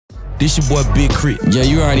This your boy Big Crit. Yeah,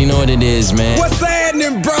 you already know what it is, man. What's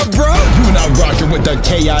happening, bro? You now rocking with the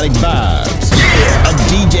chaotic vibes. Yeah. Of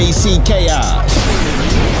DJC Chaos.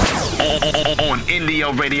 On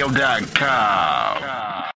NDORADIO.com.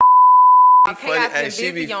 Funny, she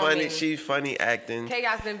be funny. She's funny acting.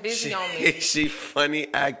 Chaos been busy on me. She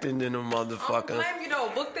funny acting than a motherfucker. I don't blame you though.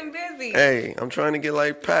 Booked and busy. Hey, I'm trying to get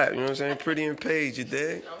like Pat. You know what I'm saying? Pretty and Paige, you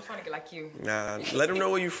dig? I'm trying to get like you. Nah, let them know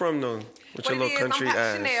where you from though. With your little country I'm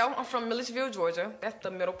ass. Pap Chanel. I'm from Milledgeville, Georgia. That's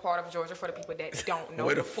the middle part of Georgia for the people that don't know.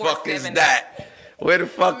 Where the fuck is that? Where the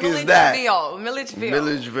fuck is that?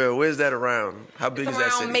 Milledgeville. Where's that around? How big is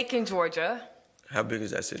that city? Around Macon, Georgia. How big is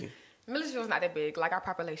that city? Milledgeville's not that big. Like our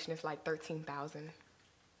population is like 13,000.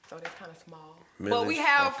 So that's kind of small. But we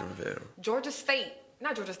have Georgia State,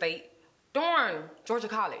 not Georgia State, Georgia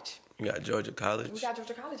College. You got Georgia College? We got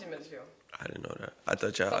Georgia College in Milledgeville. I didn't know that. I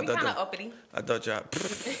thought y'all. So we kind of uppity. I thought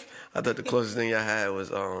the closest thing y'all had was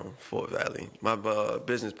Fort Valley. My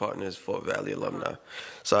business partner is Fort Valley alumni,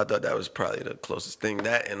 so I thought that was probably the closest thing.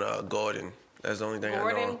 That and Gordon. That's the only thing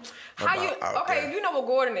I know. Okay, if you know what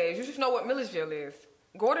Gordon is, you just know what Milledgeville is.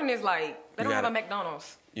 Gordon is like they don't have a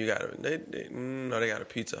McDonald's. You got they got a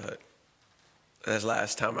Pizza Hut. That's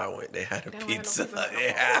last time I went. They had a Pizza Hut.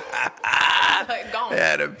 Yeah. They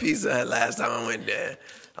had a Pizza Hut last time I went there.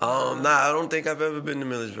 Nah, I don't think I've ever been to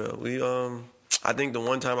Milledgeville. I think the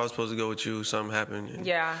one time I was supposed to go with you, something happened. And,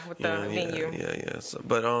 with the venue. Yeah. So,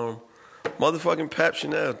 but motherfucking Pap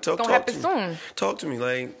Chanel, talk to me. Soon. Talk to me,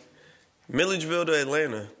 like Milledgeville to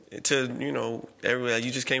Atlanta. To, you know, everywhere.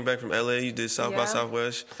 You just came back from LA, you did South by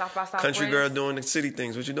Southwest. South by Southwest. Country girl doing the city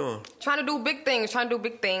things. What you doing? Trying to do big things.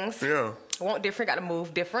 Yeah. Want different, got to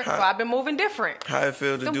move different. So I've been moving different. How it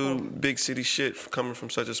feel to do big city shit coming from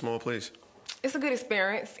such a small place? It's a good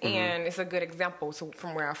experience, and it's a good example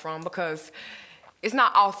from where I'm from, because it's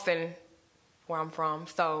not often where I'm from.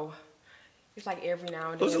 So it's like every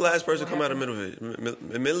now and then. Who's the last person to come out of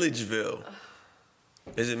Milledgeville?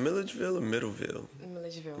 Is it Milledgeville or Middleville?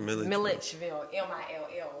 Milledgeville.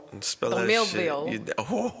 M-I-L-L. Spell that Millville. Shit.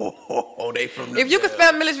 They from If you can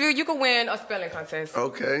spell Milledgeville, you can win a spelling contest.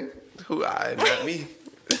 Okay. Not me.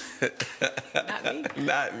 Not me.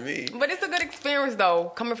 Not me. But it's a good experience,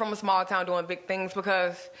 though, coming from a small town doing big things,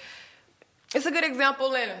 because it's a good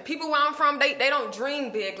example. And people where I'm from, they don't dream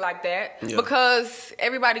big like that, because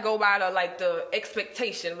everybody go by the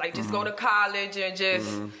expectation, like just go to college and just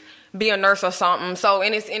be a nurse or something. So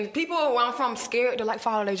and people where I'm from scared to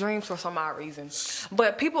follow their dreams for some odd reason.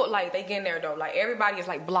 But people they get in there though. Like everybody is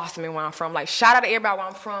blossoming where I'm from. Like shout out to everybody where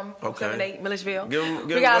I'm from. Okay. 78 Milledgeville.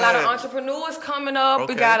 We got a lot of entrepreneurs coming up.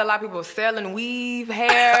 Okay. We got a lot of people selling weave,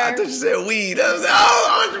 hair. I thought you said weed. I was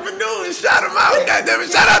entrepreneurs. Shout them out. Goddamn it.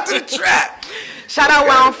 Shout out to the trap. Shout out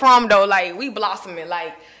where I'm from though. We blossoming.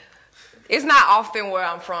 It's not often where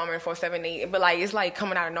I'm from in 478, but it's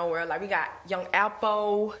coming out of nowhere. We got Young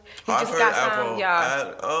Alpo. He just got some.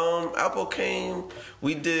 Yeah. Alpo came.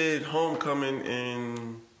 We did Homecoming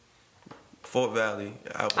in Fort Valley.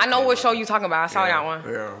 I know what show you talking about. I saw that one.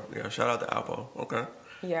 Yeah. Shout out to Alpo. Okay.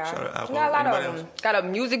 Yeah. Shout out to Alpo. We got a lot of them. Got a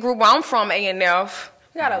music group where I'm from, A&F.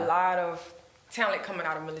 We got a lot of talent coming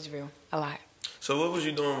out of Milledgeville. A lot. So what was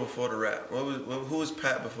you doing before the rap? Who was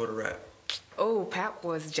Pat before the rap? Oh, Pap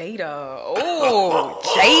was Jada. Oh,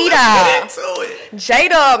 Jada.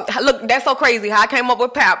 Jada. Look, that's so crazy how I came up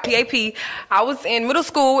with Pap, P-A-P. I was in middle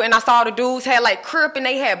school and I saw the dudes had Crip and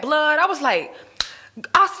they had blood. I was like,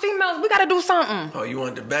 us females, we got to do something. Oh, you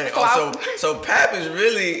wanted to bang. So Pap is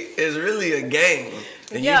really a gang.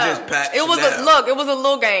 And you just Pap Chanel. It was a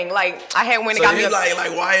little gang. I had when it got me. So you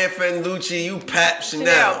like YFN Lucci, you Pap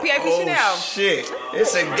Chanel. P-A-P Chanel. Oh, shit.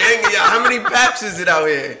 It's a gang of y'all. How many Paps is it out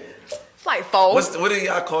here? It's 4. What do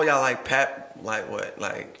y'all call y'all Pap? What?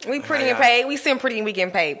 We pretty and paid. We send pretty and we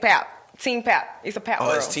getting paid. Pap. Team Pap. It's a Pap.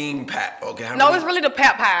 Oh, it's Team Pap. Okay. It's really the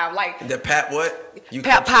Pap Hive. The Pap what?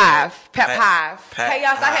 Pap Hive. Pap Hive.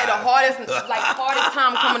 Chaos. I had the hardest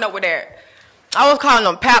time coming up with that. I was calling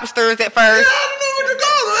them Papsters at first. Yeah, I don't know what to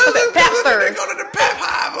call them. Papsters. They go to the Pap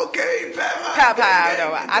Hive. Okay. Pap Hive,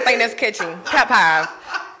 though. I think that's catchy. Pap Hive.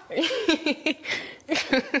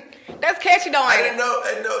 That's catchy, though. I didn't know.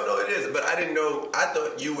 No, it is. But I didn't know. I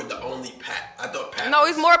thought you were the only Pap. I thought Pap. No,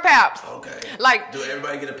 it's more Paps. Okay. Do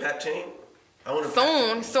everybody get a Pap chain? I want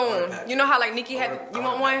a soon. You know how Nikki had. You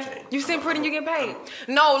want one? You sitting pretty and you get paid.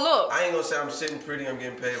 No, look. I ain't gonna say I'm sitting pretty. I'm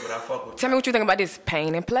getting paid, but I fuck with. Tell me what you think about this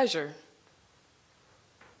pain and pleasure.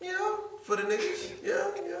 Yeah, for the niggas. Yeah.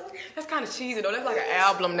 That's kind of cheesy though. That's like an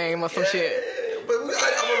album name or some shit. Yeah. But I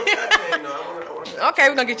want a Pap chain though. I want a Pap Okay,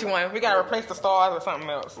 we're gonna get you one. We gotta replace the stars with something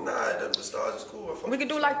else. Nah, the stars is cool. We could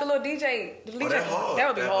do the little DJ. That would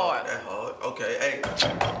be hard. That hard. Okay, hey.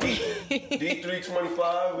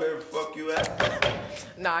 D325, where the fuck you at?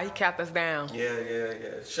 Nah, he capped us down. Yeah.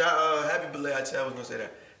 Happy belated. I was gonna say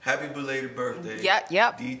that. Happy belated birthday.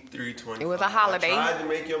 Yep. D325. It was a holiday. I tried to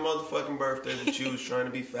make your motherfucking birthday, but you was trying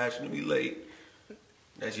to be fashionably late.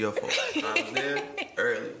 That's your fault. I was there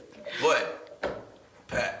early. But,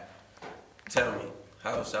 Pat, tell me,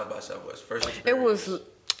 how was South by Southwest? First experience?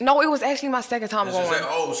 It was actually my second time going. Like,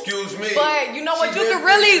 oh, excuse me. But you know what?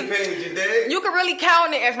 You could really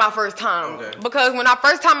count it as my first time. Okay. Because when I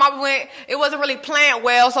first time I went, it wasn't really planned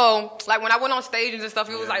well. So like when I went on stages and stuff,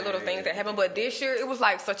 it was like little things that happened. But this year, it was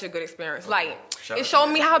like such a good experience. Like it showed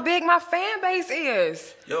me how big my fan base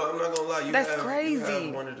is. Yo, I'm not gonna lie. That's crazy. You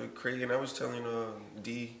have one of the crazy, and I was telling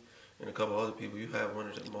D and a couple other people, you have one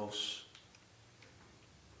of the most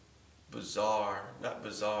not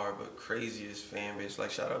bizarre, but craziest fan base.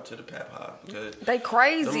 Like, shout out to the Pap Hop, because they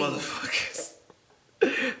crazy.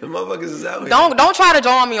 The motherfuckers is out here. Don't try to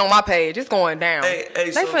join me on my page. It's going down. They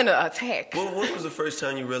finna attack. When was the first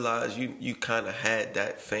time you realized you kind of had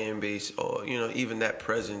that fan base, or even that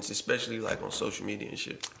presence, especially like on social media and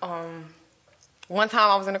shit? One time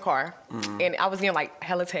I was in the car and I was getting like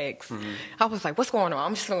hella tags. I was like, what's going on?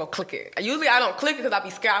 I'm just gonna go click it. Usually I don't click it because I be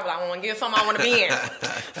scared, but I want to get something I want to be in.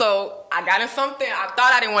 So I got in something I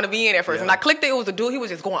thought I didn't want to be in at first. When I clicked it, it was a dude. He was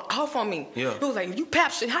just going off on me. Yeah. He was like, if you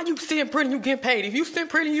pap shit, how you sitting pretty and you getting paid? If you sitting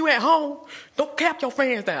pretty and you at home, don't cap your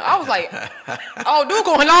fans down. I was like, oh, dude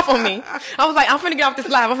going off on me. I was like, I'm finna get off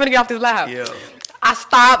this live. Yeah. I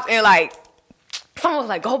stopped and like, someone was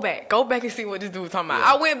like, go back and see what this dude was talking about.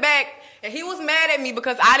 Yeah. I went back. And he was mad at me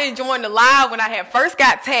because I didn't join the live when I had first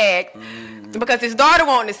got tagged because his daughter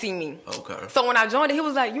wanted to see me. Okay. So when I joined it, he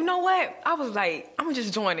was like, you know what? I was like, I'm going to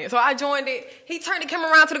just join it. So I joined it. He turned the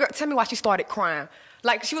camera around to the girl. Tell me why she started crying.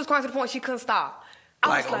 Like, she was crying to the point she couldn't stop.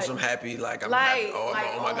 I was on some happy, like, I'm happy.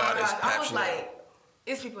 Oh my God, it's Pap Chanel. Like,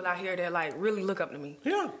 it's people out here that, like, really look up to me.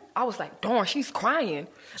 Yeah. I was like, darn, she's crying.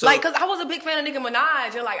 So, like, because I was a big fan of Nicki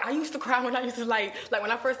Minaj. And, like, I used to cry when I used to, like when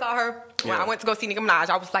I first saw her, when I went to go see Nicki Minaj,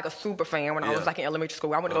 I was, like, a super fan when I was, like, in elementary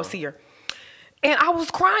school. I went to go see her. And I was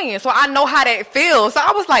crying, so I know how that feels. So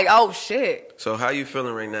I was like, oh, shit. So how you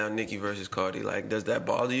feeling right now, Nicki versus Cardi? Like, does that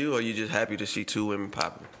bother you, or are you just happy to see two women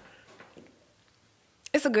popping?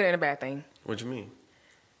 It's a good and a bad thing. What you mean?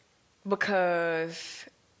 Because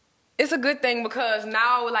it's a good thing because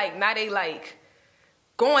now they like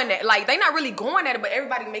going at, like, they not really going at it, but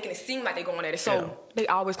everybody making it seem like they going at it. So they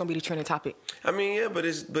always gonna be the trending topic. I mean, yeah, but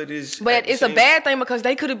it's a bad thing because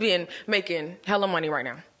they could have been making hella money right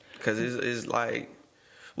now. Because it's like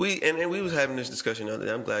we was having this discussion the other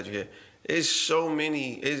day. I'm glad you're here. It's so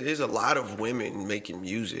many. It's a lot of women making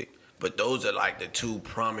music. But those are like the two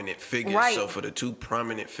prominent figures. Right. So for the two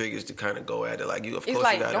prominent figures to kind of go at it, like you, of it's course,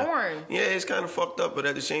 like, you gotta. darn. Yeah, it's kind of fucked up, but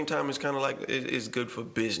at the same time, it's kind of like it's good for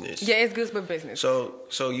business. Yeah, it's good for business.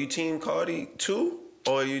 So you team Cardi too,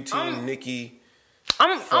 or you team Nicki?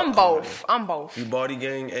 I'm both. I'm both. You Barty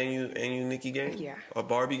gang and you Nicki gang? Yeah. Or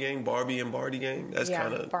Barbie gang, Barbie and Barty gang? That's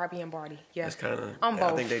kind of Barbie and Barty. Yeah. That's kind of. I'm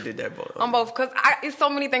both. I think they did that both. I'm both because it's so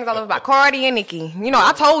many things I love about Cardi and Nicki. You know,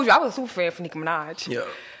 I told you I was a super fan for Nicki Minaj. Yeah.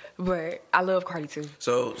 But I love Cardi too.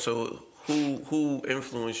 So who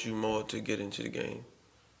influenced you more to get into the game?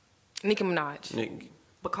 Nicki Minaj. Nicki.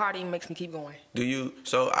 But Cardi makes me keep going. Do you?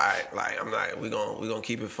 So I'm not. We gonna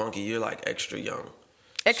keep it funky. You're like extra young.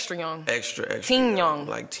 Extra young. Extra teen young.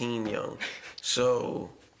 Like teen young.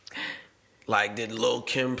 So, like, did Lil'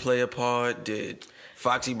 Kim play a part? Did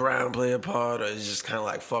Foxy Brown play a part? Or is it just kind of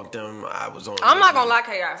like, fuck them, I'm not gonna lie,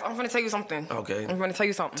 Chaos. I'm gonna tell you something. Okay. I'm gonna tell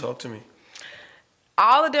you something. Talk to me.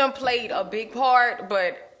 All of them played a big part,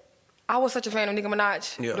 but I was such a fan of Nicki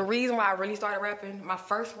Minaj. Yeah. The reason why I really started rapping, my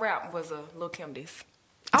first rap was a Lil' Kim diss.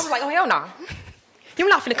 I was like, oh, hell nah. You're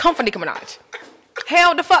not finna come for Nicki Minaj.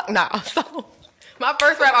 Hell the fuck nah. So, my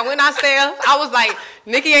first rap, I went downstairs. I was like,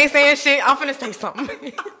 Nicki ain't saying shit. I'm finna say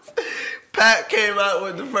something. Pat came out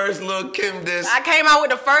with the first Lil' Kim diss. I came out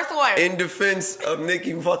with the first one. In defense of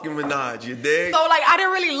Nicki fucking Minaj, you dig? So, like, I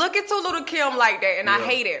didn't really look into Lil' Kim like that, and I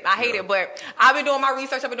hate it. I hate it, but I've been doing my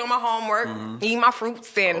research. I've been doing my homework, eating my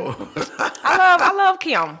fruits, and I love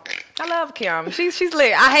Kim. I love Kim. She's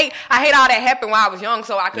lit. I hate all that happened when I was young,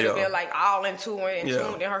 so I could have been, like, all into it and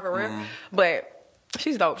tuned in her career. But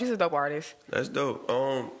she's dope. She's a dope artist. That's dope.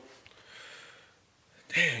 Damn,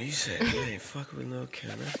 you said you ain't fucking with Lil' Kim,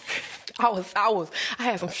 man. I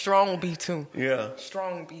had some strong beef too. Yeah.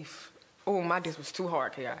 Strong beef. Oh, my diss was too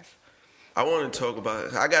hard, Chaos. I want to talk about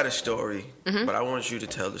it. I got a story, but I want you to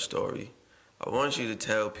tell the story I want you to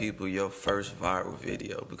tell people your first viral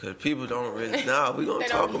video because people don't really. Nah, we're gonna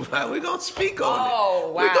talk about it. We're gonna speak on it.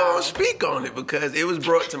 Oh, wow. We're gonna speak on it because it was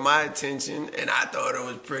brought to my attention and I thought it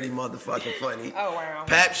was pretty motherfucking funny. Oh, wow.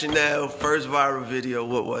 Pap Chanel, first viral video.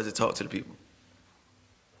 What was it? Talk to the people.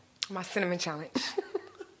 My cinnamon challenge.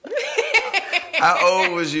 How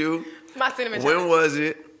old was you? My cinnamon challenge. When was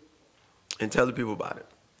it? And tell the people about it.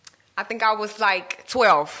 I think I was like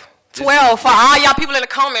 12. 12 for all y'all people in the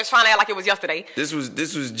comments trying to act like it was yesterday. This was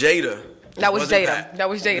Jada. That was Jada. Pat. That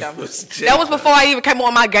was Jada. Jada. That was before I even came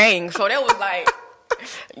on my gang. So that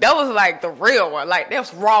was like the real one. Like that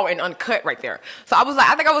was raw and uncut right there. So I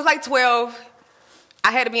think I was like 12.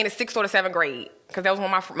 I had to be in the 6th or the 7th grade because that was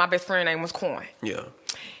when my best friend name was Corn. Yeah.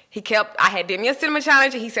 I had did me a cinnamon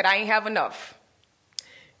challenge and he said I ain't have enough.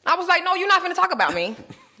 I was like, no, you're not finna talk about me.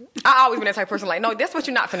 I always been that type of person like, no, that's what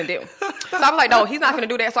you're not finna do. So I was like, no, he's not finna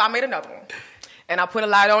do that. So I made another one. And I put a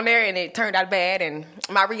lot on there and it turned out bad. And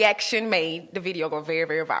my reaction made the video go very,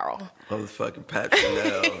 very viral. Motherfucking Pap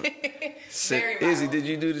Chanel. Very viral. Izzy, did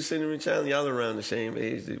you do the cinnamon challenge? Y'all around the same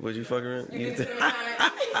age. Was you fucking around? You did the cinnamon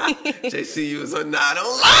challenge? JC, you was on, nah,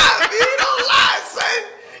 don't lie, man. Don't lie, son.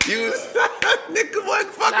 You was, nigga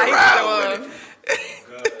wasn't fucking around with it.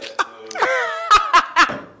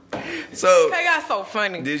 So That got so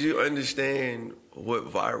funny. did you understand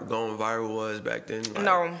what going viral was back then? Like,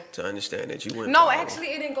 No. To understand that you went No, viral? actually,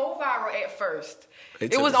 it didn't go viral at first. It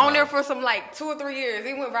It took was time. on there for some like 2 or 3 years.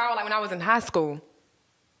 It went viral like when I was in high school.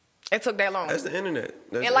 It took that long. That's the internet.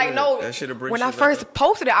 That's And the like, internet. no, That shit'll bring when shit I like first that.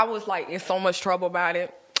 posted it, I was like in so much trouble about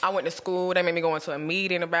it. I went to school. They made me go into a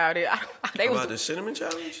meeting about it. About the cinnamon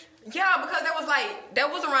challenge? Yeah, because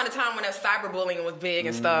that was around the time when that cyberbullying was big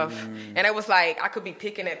and stuff. And it was like, I could be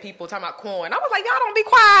picking at people, talking about corn. I was like, y'all don't be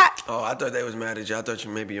quiet. Oh, I thought they was mad at you. I thought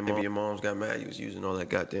maybe your moms got mad you was using all that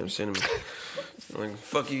goddamn cinnamon. Like,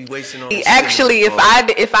 fuck you wasting all this Actually, cinnamon.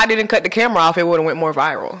 if I didn't cut the camera off, it would have went more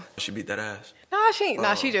viral. She beat that ass.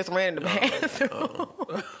 Nah, she just ran in the bathroom.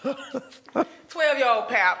 12-year-old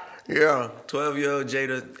Pap. Yeah, 12-year-old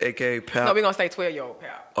Jada, a.k.a. Pap. No, we gonna say 12-year-old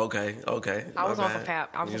Pap. Okay. I was My on bad. some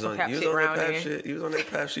Pap. I was You on some on- Pap you was shit on that around Pap there. shit. You was on that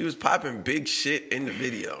Pap shit. She was popping big shit in the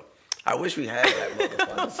video. I wish we had that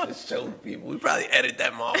motherfucker to show people. We probably edit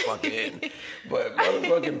that motherfucker in. But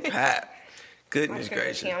motherfucking Pap. Goodness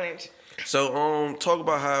gracious. Challenge. So, talk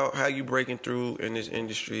about how you breaking through in this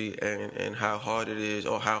industry and how hard it is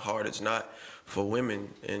or how hard it's not for women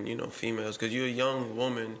and, females. Because you're a young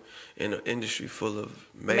woman in an industry full of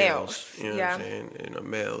males. You know what I'm saying? In a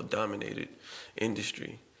male-dominated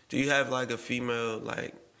industry. Do you have, like, a female,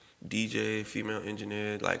 like, DJ, female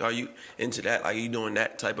engineer? Like, are you into that? Like, are you doing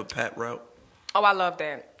that type of Pap route? Oh, I love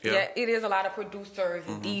that. Yeah. Yeah, it is a lot of producers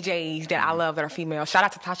and DJs that I love that are female. Shout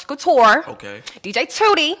out to Tasha Couture. Okay. DJ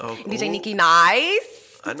Tootie. Oh, DJ cool. Nikki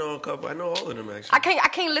Nice. I know a couple. I know all of them, actually. I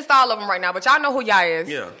can't list all of them right now, but y'all know who y'all is.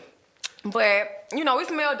 Yeah. But,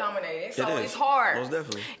 it's male dominated, so It is. it's hard. Most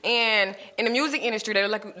definitely. And in the music industry, they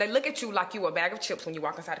look at you like you a bag of chips when you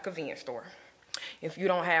walk inside a convenience store. If you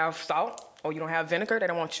don't have salt or you don't have vinegar, they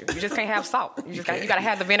don't want you. You just can't have salt. You gotta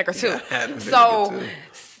have the vinegar too.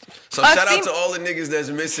 So shout out to all the niggas that's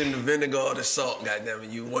missing the vinegar or the salt,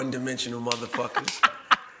 goddammit, you one-dimensional motherfuckers.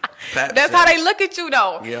 That's how they look at you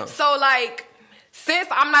though. Yeah. So like, since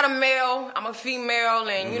I'm not a male, I'm a female,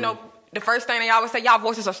 and the first thing they always say, y'all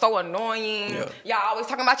voices are so annoying. Yeah. Y'all always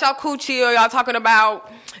talking about y'all coochie, or y'all talking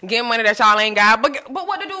about getting money that y'all ain't got. But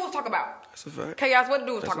what the dudes talk about? That's a fact. Chaos, what the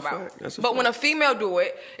dudes That's talk a about? fact. That's a But fact. when a female do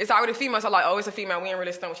it, it's already female. So like, oh, it's a female. We ain't really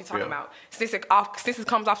understand what she's talking Yeah. about. Since it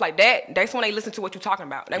comes off like that, that's when they listen to what you're talking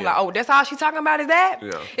about. They be Yeah. like, oh, that's all she's talking about is that?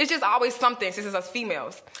 Yeah. It's just always something since it's us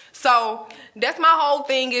females. So that's my whole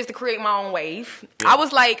thing, is to create my own wave. Yeah. I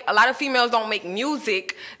was like, a lot of females don't make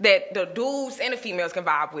music that the dudes and the females can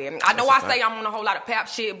vibe with. I know That's a I say fact. I'm on a whole lot of Pap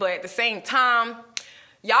shit, but at the same time,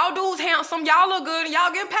 y'all dudes handsome, y'all look good, and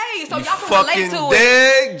y'all getting paid, so y'all can relate to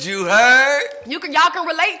it. Digged, you heard? Y'all can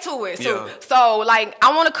relate to it. Yeah. So like,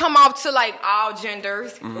 I want to come off to like all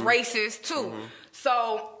genders, races too.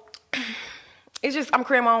 So it's just, I'm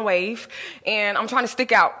creating my own wave, and I'm trying to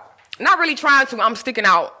stick out. Not really trying to, I'm sticking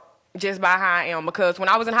out just by how I am, because when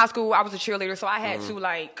I was in high school, I was a cheerleader, so I had to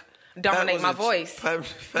like dominate my voice.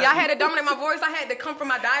 Yeah, I had to dominate my voice. I had to come from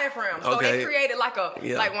my diaphragm. So Okay. they created like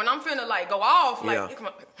Yeah. like when I'm finna like go off, like Yeah. it come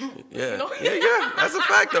up, Yeah. you know? Yeah. That's a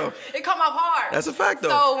fact, though. It come off hard. That's a fact, though.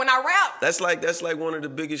 So when I rap, That's like one of the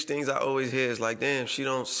biggest things I always hear is like, damn, she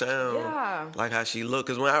don't sound Yeah. like how she look.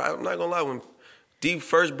 Because I'm not gonna lie, when Deep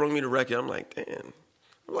first brought me the record, I'm like, damn,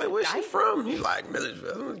 I'm like, where's she from? He's like,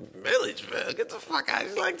 Milledgeville. Milledgeville? Get the fuck out.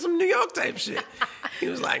 He's like some New York type shit. He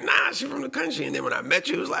was like, nah, she from the country. And then when I met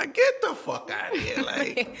you, he was like, get the fuck out of here.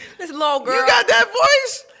 Like, this little girl. You got that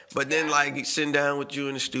voice? But then, like, sitting down with you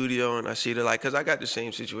in the studio and I see that, like, because I got the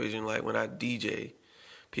same situation, like, when I DJ,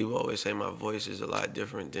 people always say my voice is a lot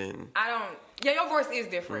different than... Yeah, your voice is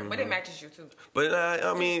different, but it matches you, too. But,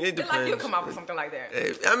 I mean, it depends. Like you'll come out with something like that.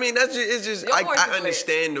 I mean, it's just, I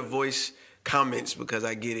understand the voice comments because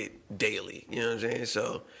I get it daily. You know what I'm saying?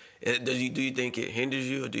 So, do you think it hinders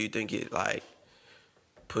you or do you think it, like,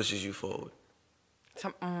 pushes you forward?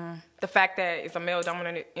 The fact that it's a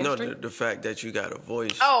male-dominated industry? No, the fact that you got a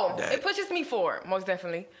voice. Oh, it pushes me forward, most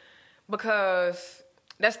definitely. Because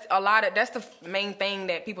that's the main thing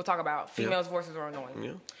that people talk about. Females' voices are annoying.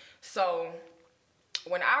 Yeah. So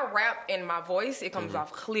when I rap in my voice, it comes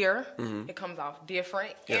off clear. It comes off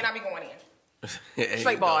different. And I be going in.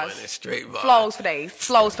 Straight bars. Straight bars. Flows for days.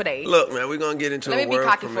 Flows for days. Look, man, we're going to get into a world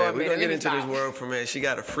premiere. We're going to get into this world premiere. She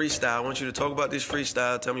got a freestyle. I want you to talk about this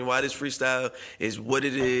freestyle. Tell me why this freestyle is what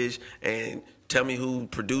it is. And tell me who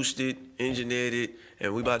produced it, engineered it.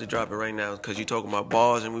 And we about to drop it right now because you're talking about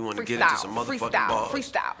bars and we want to get into some motherfucking bars.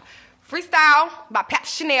 Freestyle by Pap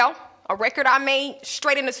Chanel. A record I made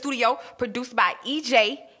straight in the studio. Produced by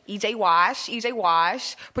EJ Wash,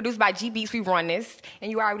 produced by G Beats, we run this.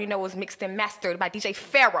 And you already know it's mixed and mastered by DJ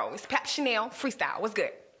Pharaoh. It's Pap Chanel, freestyle. What's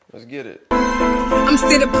good? Let's get it. I'm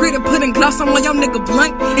still pretty, putting gloss on my young nigga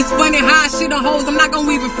blunt. It's funny how I shit on hoes, I'm not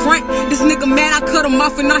gonna even front. This nigga mad, I cut him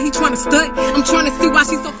off and now he tryna stunt. I'm tryna see why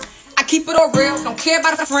she's so... I keep it all real, don't care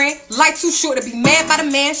about a friend. Life too short to be mad by the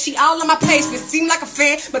man. She all on my page, but seem like a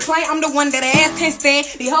fan. But claim I'm the one that her ass can't stand.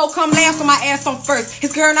 The hoe come last on my ass on first.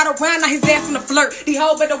 His girl not around, now his ass in the flirt. The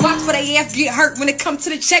hoe better watch for they ass get hurt. When it come to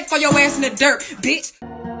the check, for your ass in the dirt, bitch.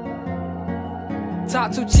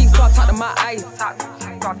 Talk too cheap, so I talk to my ice.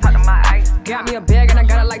 Got me a bag and I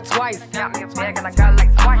got it like twice.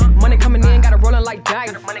 Money coming in, got it rolling like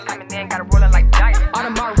dice. All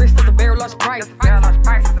of my wrist is a very large price.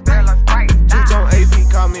 Two-tone AP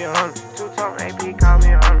call me 100.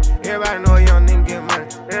 Everybody know a young nigga get money.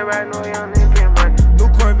 New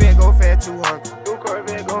Corvette go fat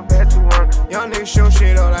 200. Young nigga show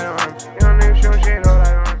shit up like a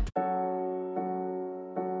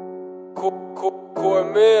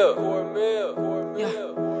Cornmeal. Yeah.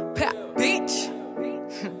 Pap, bitch.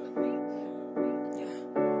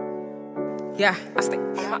 Yeah, I stay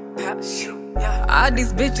on my pap shit. Yeah. All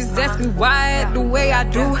these bitches ask me why I act the way I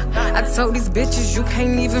do. I told these bitches you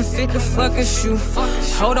can't even fit the fucking shoe.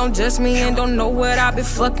 Hold on, judge me and don't know what I been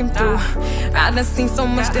fucking through. I done seen so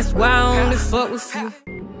much, that's why I only fuck with you.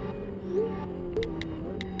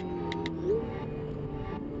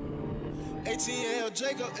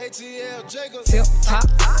 ATL Jacob. Tip top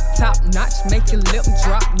notch, make your lip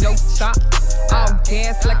drop, no stop. All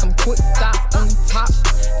gas like I'm quick stop on top.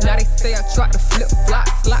 Now they say I tried to flip flop,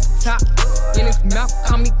 slot top. In his mouth,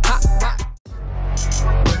 call me